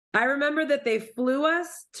I remember that they flew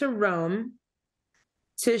us to Rome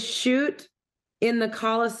to shoot in the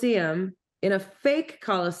Colosseum, in a fake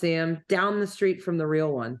Colosseum down the street from the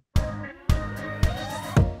real one.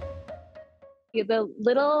 The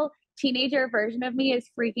little teenager version of me is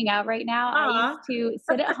freaking out right now. I Aw. used to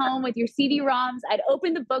sit at home with your CD-ROMs. I'd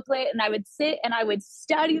open the booklet and I would sit and I would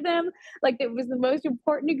study them like it was the most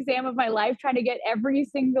important exam of my life, trying to get every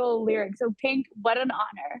single lyric. So, Pink, what an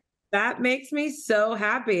honor. That makes me so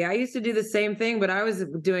happy. I used to do the same thing, but I was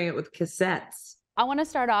doing it with cassettes. I want to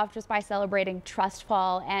start off just by celebrating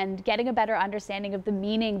TRUSTFALL and getting a better understanding of the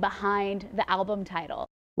meaning behind the album title.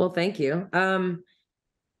 Well, thank you.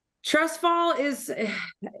 Trust Fall is,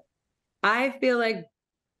 I feel like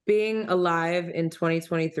being alive in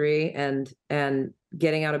 2023 and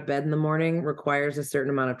getting out of bed in the morning requires a certain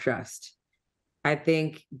amount of trust. I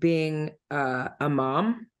think being a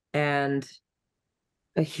mom and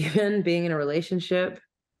a human, being in a relationship,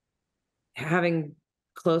 having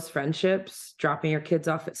close friendships, dropping your kids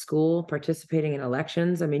off at school, participating in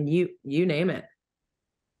elections. I mean, you name it.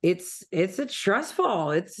 It's a trust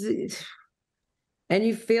fall. And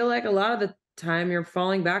you feel like a lot of the time you're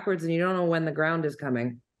falling backwards and you don't know when the ground is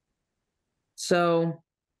coming. So,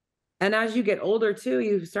 and as you get older too,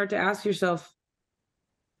 you start to ask yourself,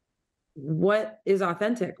 what is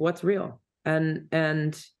authentic? What's real?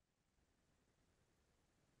 And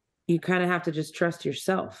you kind of have to just trust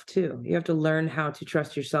yourself too. You have to learn how to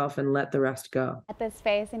trust yourself and let the rest go. At this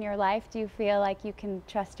phase in your life, do you feel like you can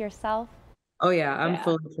trust yourself? Oh yeah, I'm Yeah.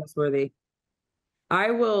 fully trustworthy.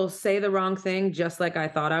 I will say the wrong thing just like I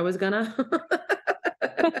thought I was gonna.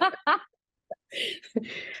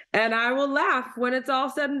 And I will laugh when it's all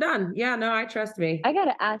said and done. Yeah, no, I trust me. I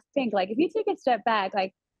gotta ask Pink, like, if you take a step back,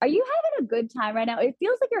 like, are you having a good time right now? It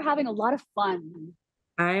feels like you're having a lot of fun.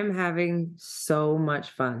 I am having so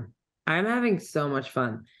much fun. I'm having so much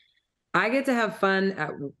fun. I get to have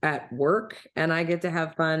fun at work and I get to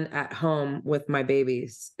have fun at home with my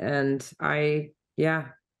babies. And yeah,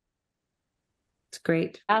 it's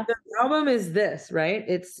great. Yeah. The album is this, right?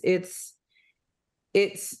 It's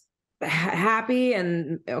happy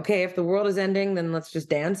and okay, if the world is ending, then let's just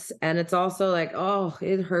dance. And it's also like, oh,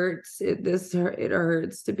 it hurts. It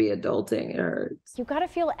hurts to be adulting. It hurts. You got to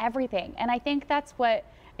feel everything. And I think that's what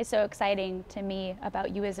is so exciting to me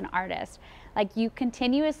about you as an artist. Like, you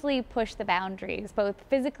continuously push the boundaries, both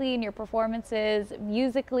physically in your performances,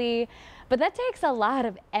 musically, but that takes a lot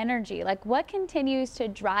of energy. Like, what continues to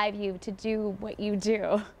drive you to do what you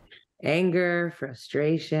do? Anger,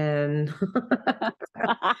 frustration.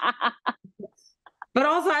 But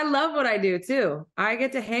also I love what I do too. I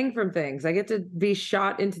get to hang from things. I get to be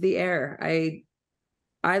shot into the air.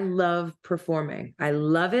 I love performing. I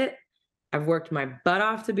love it. I've worked my butt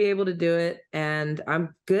off to be able to do it and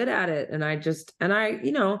I'm good at it. And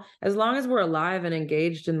as long as we're alive and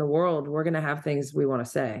engaged in the world, we're going to have things we want to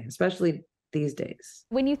say, especially these days.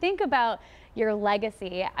 When you think about your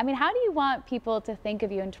legacy, I mean, how do you want people to think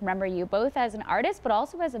of you and to remember you, both as an artist, but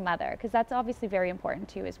also as a mother? Because that's obviously very important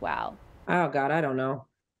to you as well. Oh God, I don't know.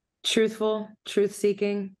 Truthful, truth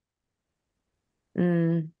seeking.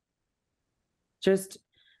 Just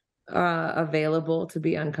available to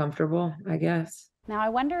be uncomfortable, I guess. Now, I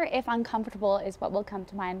wonder if uncomfortable is what will come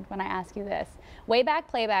to mind when I ask you this. Way back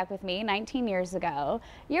playback with me 19 years ago,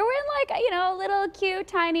 you were in like, a little cute,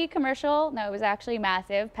 tiny commercial. No, it was actually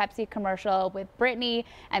massive Pepsi commercial with Britney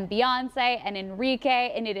and Beyoncé and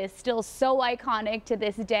Enrique, and it is still so iconic to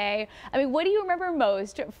this day. I mean, what do you remember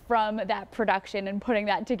most from that production and putting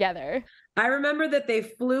that together? I remember that they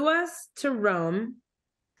flew us to Rome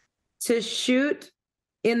to shoot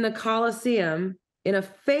in the Colosseum, in a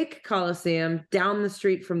fake Colosseum down the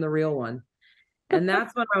street from the real one. And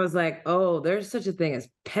that's when I was like, oh, there's such a thing as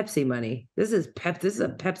Pepsi money. This is a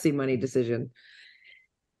Pepsi money decision.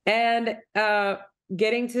 And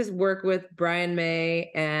getting to work with Brian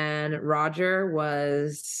May and Roger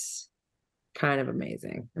was kind of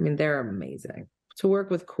amazing. I mean, they're amazing. To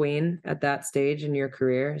work with Queen at that stage in your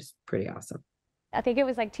career is pretty awesome. I think it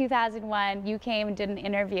was like 2001, you came and did an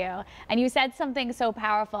interview and you said something so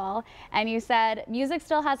powerful, and you said music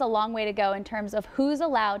still has a long way to go in terms of who's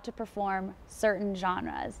allowed to perform certain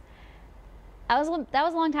genres. That was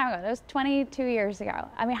a long time ago. That was 22 years ago.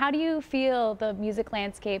 I mean, how do you feel the music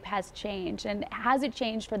landscape has changed, and has it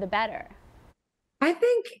changed for the better? I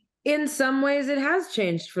think in some ways it has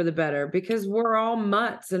changed for the better because we're all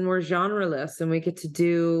mutts and we're genreless and we get to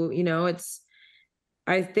do,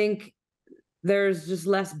 I think there's just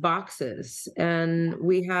less boxes and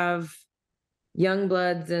we have young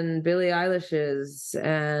bloods and Billie Eilishes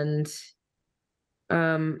and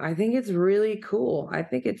I think it's really cool. I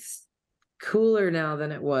think it's cooler now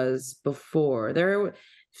than it was before.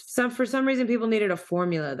 For some reason people needed a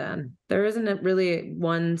formula then. There isn't really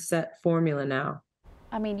one set formula now.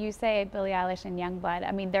 I mean, you say Billie Eilish and Youngblood.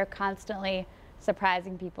 I mean, they're constantly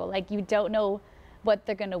surprising people. Like, you don't know what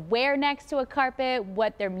they're gonna wear next to a carpet,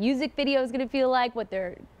 what their music video is gonna feel like, what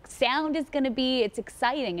their sound is gonna be. It's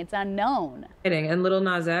exciting. It's unknown. And Lil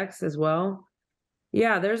Nas X as well.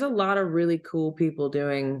 Yeah, there's a lot of really cool people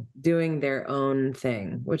doing their own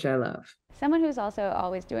thing, which I love. Someone who's also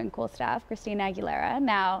always doing cool stuff, Christina Aguilera.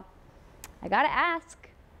 Now, I gotta ask,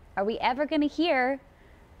 are we ever gonna hear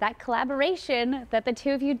that collaboration that the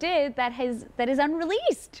two of you did that is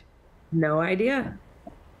unreleased? No idea.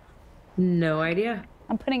 No idea.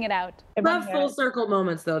 I'm putting it out. I love full circle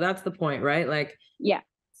moments though. That's the point, right? Like, yeah.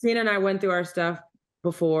 Christina and I went through our stuff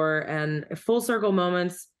before, and full circle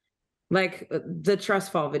moments, like the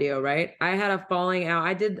TRUSTFALL video, right? I had a falling out.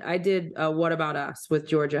 I did What About Us with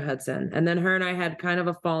Georgia Hudson, and then her and I had kind of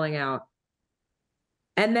a falling out.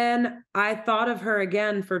 And then I thought of her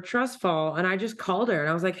again for TRUSTFALL, and I just called her and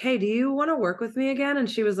I was like, hey, do you want to work with me again? And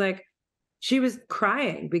she was like, she was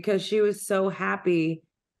crying because she was so happy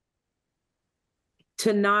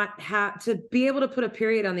to not have to be able to put a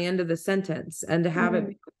period on the end of the sentence and to have it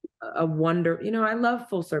be a wonder. You know, I love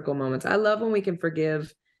full circle moments. I love when we can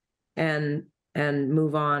forgive and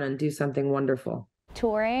move on and do something wonderful.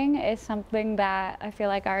 Touring is something that I feel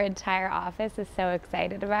like our entire office is so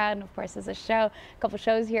excited about. And of course, there's a couple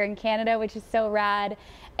shows here in Canada, which is so rad.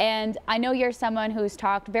 And I know you're someone who's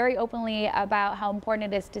talked very openly about how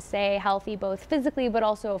important it is to stay healthy, both physically, but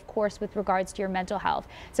also, of course, with regards to your mental health.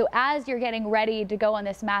 So as you're getting ready to go on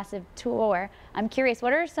this massive tour, I'm curious,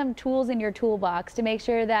 what are some tools in your toolbox to make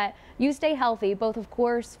sure that you stay healthy, both, of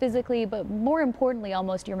course, physically, but more importantly,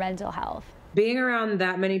 almost your mental health? Being around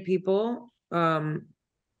that many people,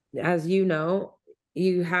 as you know,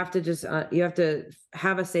 you have to just you have to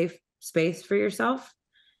have a safe space for yourself.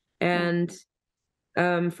 And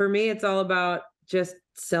for me, it's all about just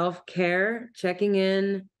self-care, checking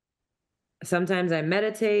in. Sometimes I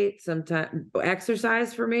meditate, sometimes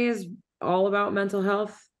exercise for me is all about mental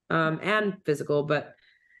health and physical, but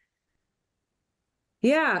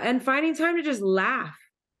yeah, and finding time to just laugh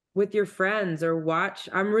with your friends or watch.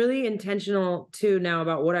 I'm really intentional too now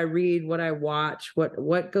about what I read, what I watch,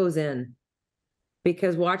 what goes in,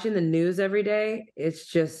 because watching the news every day,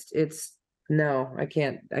 no, I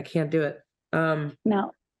can't do it.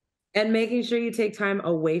 No. And making sure you take time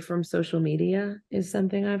away from social media is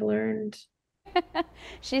something I've learned.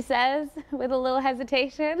 She says with a little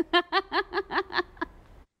hesitation.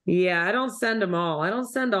 Yeah, I don't send them all. I don't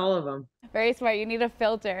send all of them. Very smart. You need a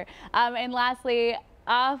filter. And lastly,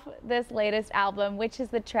 off this latest album, which is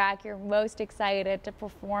the track you're most excited to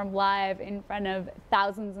perform live in front of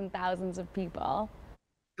thousands and thousands of people?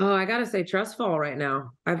 Oh, I gotta say TRUSTFALL right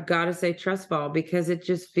now. I've got to say TRUSTFALL because it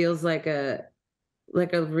just feels like a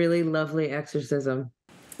really lovely exorcism.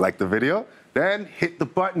 Like the video? Then hit the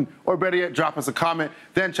button, or better yet, drop us a comment.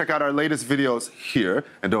 Then check out our latest videos here.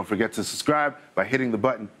 And don't forget to subscribe by hitting the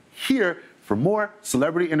button here for more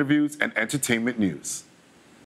celebrity interviews and entertainment news.